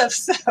that cliff.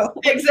 So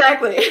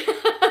exactly.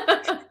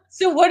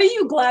 So what are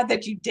you glad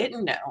that you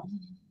didn't know?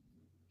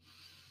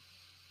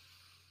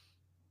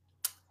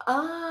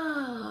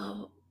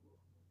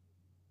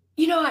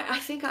 I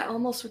think I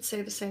almost would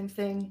say the same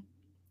thing.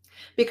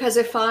 Because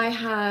if I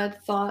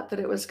had thought that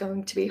it was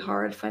going to be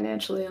hard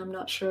financially, I'm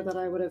not sure that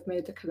I would have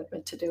made the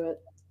commitment to do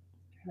it.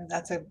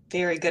 That's a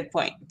very good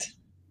point.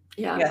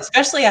 Yeah.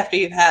 Especially after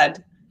you've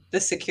had the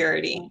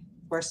security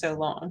for so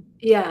long.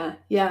 Yeah.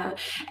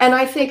 And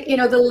I think,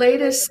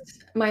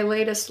 my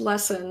latest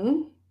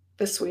lesson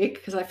this week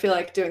because I feel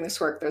like doing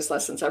this work, there's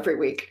lessons every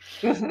week.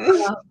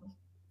 Mhm.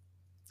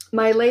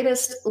 My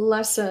latest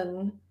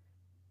lesson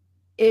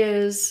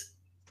is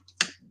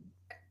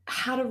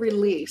how to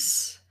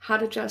release, how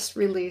to just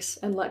release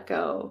and let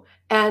go.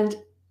 And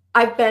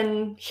I've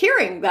been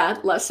hearing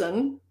that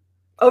lesson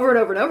over and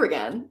over and over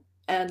again.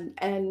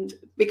 And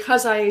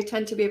because I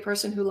tend to be a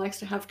person who likes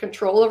to have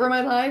control over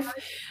my life,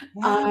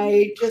 Yeah.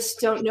 I just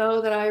don't know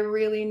that I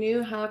really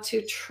knew how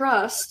to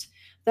trust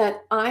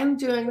that I'm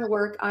doing the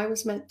work I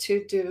was meant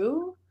to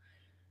do.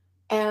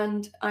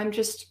 And I'm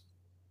just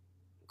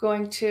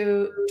going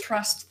to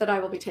trust that I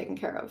will be taken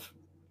care of.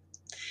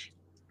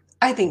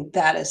 I think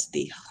that is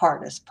the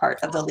hardest part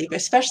of the leap,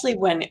 especially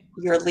when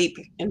your leap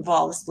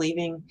involves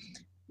leaving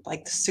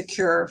like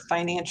secure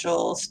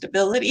financial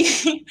stability.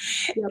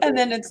 Yep. And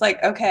then it's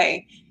like,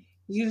 okay,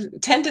 you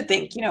tend to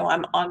think,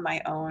 I'm on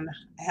my own.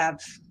 I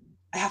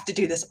have to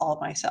do this all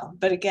myself.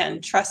 But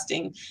again,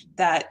 trusting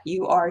that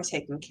you are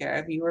taken care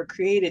of. You were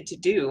created to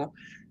do,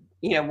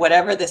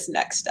 whatever this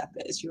next step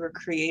is. You were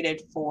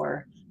created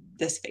for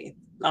this faith,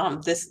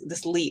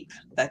 this leap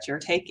that you're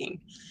taking.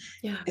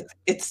 Yeah.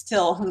 It's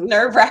still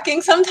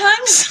nerve-wracking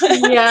sometimes.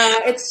 Yeah,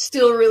 it's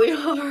still really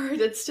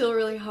hard. It's still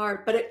really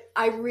hard. But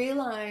I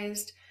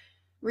realized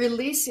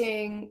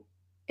releasing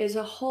is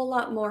a whole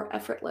lot more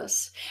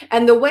effortless.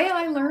 And the way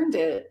I learned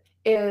it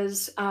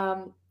is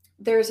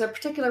there's a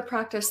particular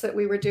practice that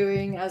we were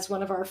doing as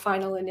one of our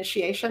final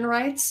initiation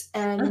rites.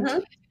 And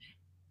Mhm.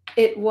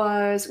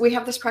 we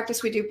have this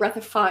practice, we do breath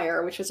of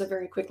fire, which is a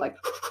very quick, like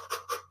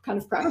kind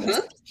of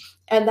practice. Mhm.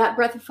 And that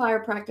breath of fire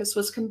practice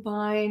was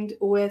combined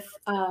with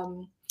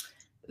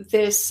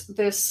this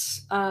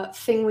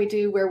thing we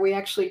do where we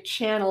actually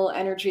channel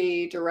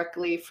energy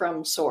directly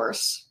from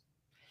source.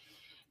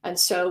 And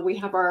so we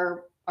have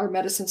our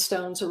medicine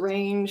stones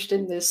arranged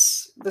in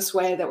this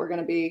way that we're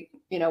going to be,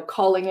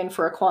 calling in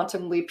for a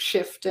quantum leap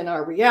shift in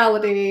our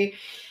reality,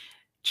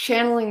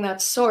 channeling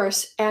that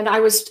source. And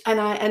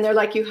and they're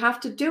like, you have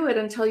to do it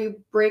until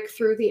you break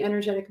through the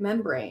energetic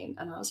membrane.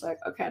 And I was like,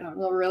 okay, I don't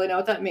really know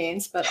what that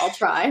means, but I'll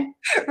try.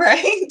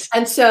 Right.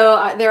 And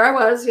so there I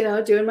was,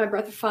 doing my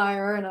breath of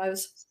fire, and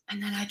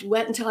then I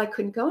went until I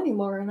couldn't go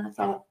anymore. And I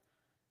thought,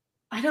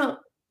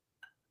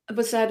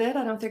 was that it?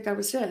 I don't think that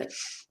was it.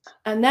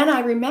 And then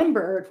I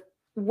remembered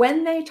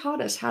when they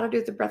taught us how to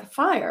do the breath of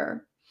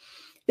fire,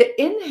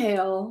 the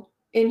inhale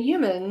in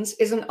humans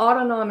is an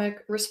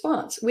autonomic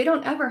response. We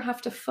don't ever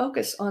have to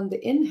focus on the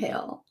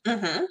inhale,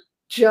 Mhm.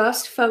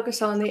 just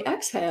focus on the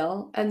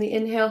exhale, and the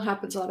inhale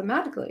happens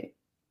automatically.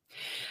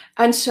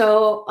 And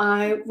so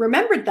I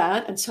remembered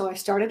that. And so I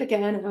started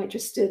again, and I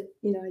just did,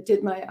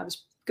 I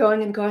was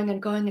going and going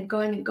and going and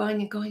going and going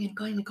and going and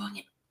going and going,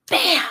 and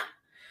bam!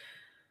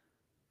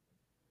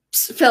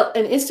 Felt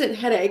an instant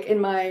headache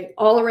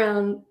all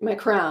around my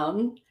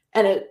crown,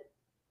 and it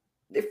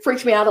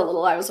freaked me out a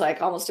little. I was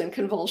like almost in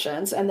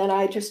convulsions. And then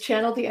I just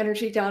channeled the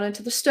energy down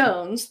into the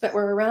stones that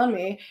were around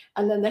me.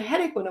 And then the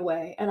headache went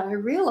away. And I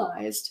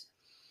realized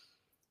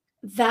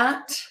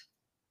that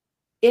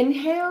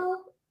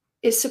inhale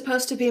is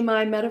supposed to be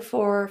my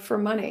metaphor for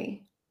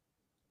money.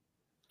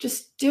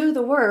 Just do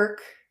the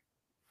work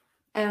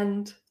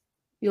and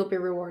you'll be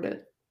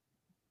rewarded.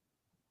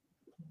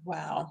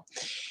 Wow.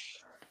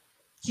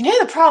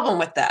 The problem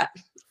with that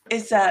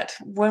is that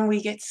when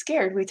we get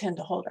scared, we tend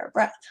to hold our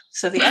breath.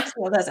 So the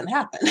exhale doesn't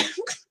happen.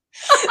 It's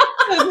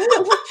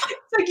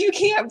like you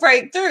can't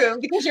break through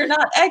because you're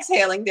not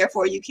exhaling,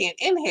 therefore you can't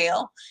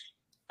inhale.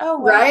 Oh,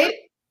 wow. Right?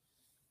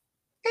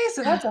 Okay,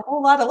 so that's a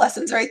whole lot of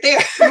lessons right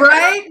there.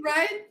 Right.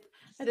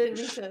 I didn't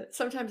mean to.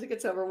 Sometimes it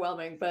gets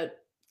overwhelming,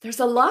 but there's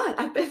a lot.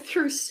 I've been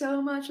through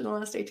so much in the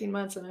last 18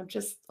 months, and I'm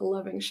just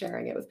loving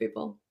sharing it with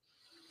people.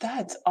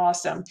 That's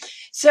awesome.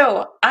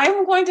 So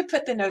I'm going to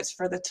put the notes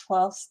for the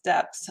 12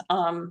 steps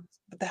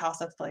with the House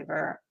of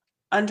Flavor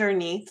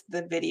underneath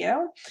the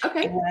video,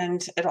 Okay.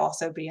 and it'll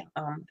also be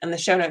in the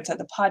show notes of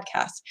the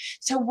podcast.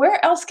 So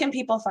where else can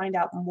people find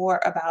out more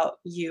about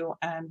you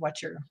and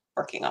what you're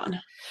working on?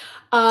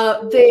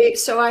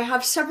 So I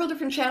have several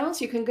different channels.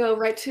 You can go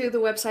right to the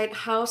website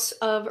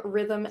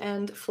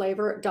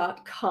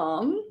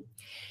houseofrhythmandflavor.com.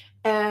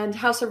 And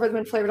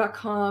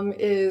houseofrhythmandflavor.com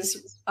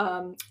is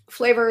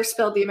flavor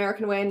spelled the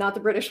American way, not the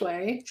British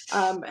way.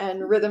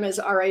 And rhythm is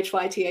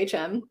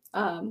RHYTHM.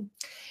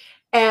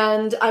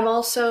 And I'm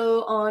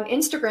also on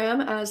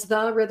Instagram as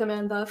The Rhythm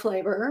and The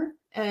Flavor,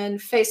 and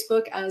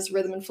Facebook as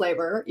Rhythm and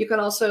Flavor. You can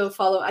also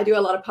follow, I do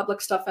a lot of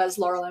public stuff as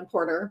Laurelann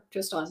Porter,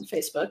 just on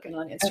Facebook and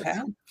on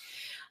Instagram.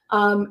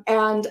 Okay.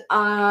 And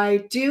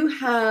I do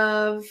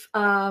have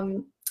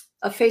a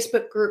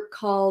Facebook group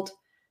called,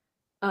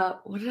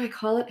 what did I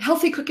call it?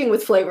 Healthy Cooking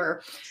with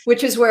Flavor,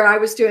 which is where I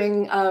was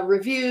doing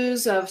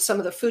reviews of some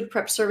of the food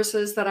prep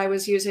services that I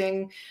was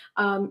using,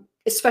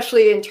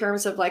 especially in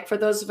terms of like for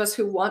those of us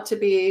who want to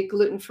be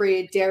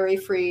gluten-free,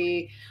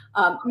 dairy-free,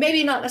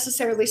 maybe not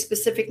necessarily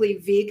specifically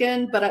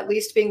vegan, but at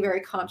least being very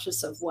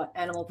conscious of what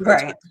animal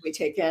proteins we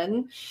take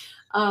in.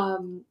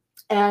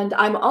 And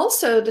I'm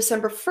also,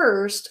 December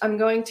 1st, I'm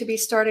going to be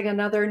starting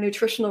another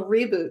nutritional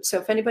reboot. So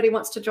if anybody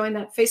wants to join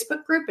that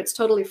Facebook group, it's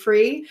totally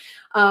free.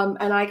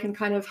 And I can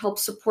kind of help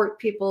support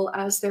people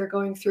as they're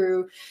going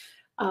through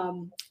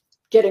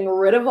getting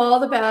rid of all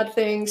the bad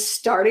things,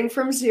 starting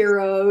from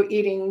zero,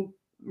 eating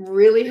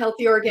really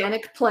healthy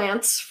organic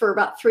plants for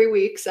about 3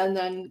 weeks, and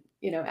then,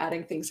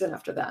 adding things in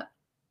after that.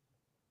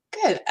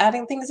 Good.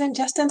 Adding things in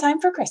just in time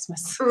for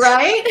Christmas.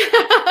 Right?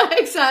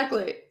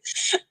 Exactly.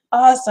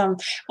 Awesome.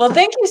 Well,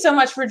 thank you so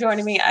much for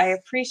joining me. I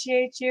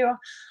appreciate you.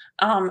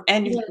 And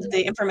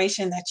the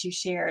information that you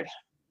shared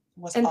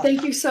was awesome.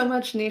 Thank you so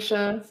much,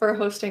 Nisha, for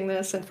hosting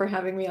this and for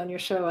having me on your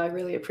show. I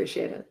really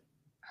appreciate it.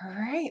 All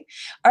right.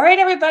 All right,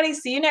 everybody.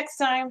 See you next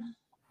time.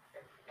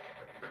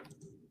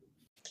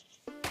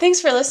 Thanks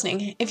for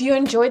listening. If you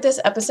enjoyed this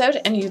episode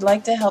and you'd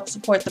like to help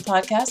support the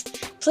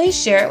podcast, please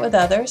share it with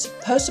others,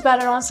 post about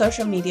it on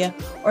social media,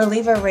 or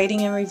leave a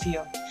rating and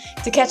review.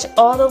 To catch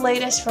all the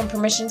latest from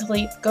Permission to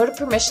Leap, go to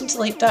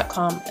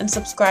permissiontoleap.com and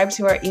subscribe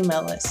to our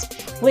email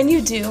list. When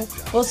you do,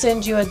 we'll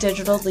send you a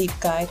digital leap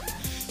guide.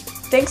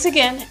 Thanks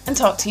again, and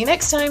talk to you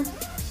next time.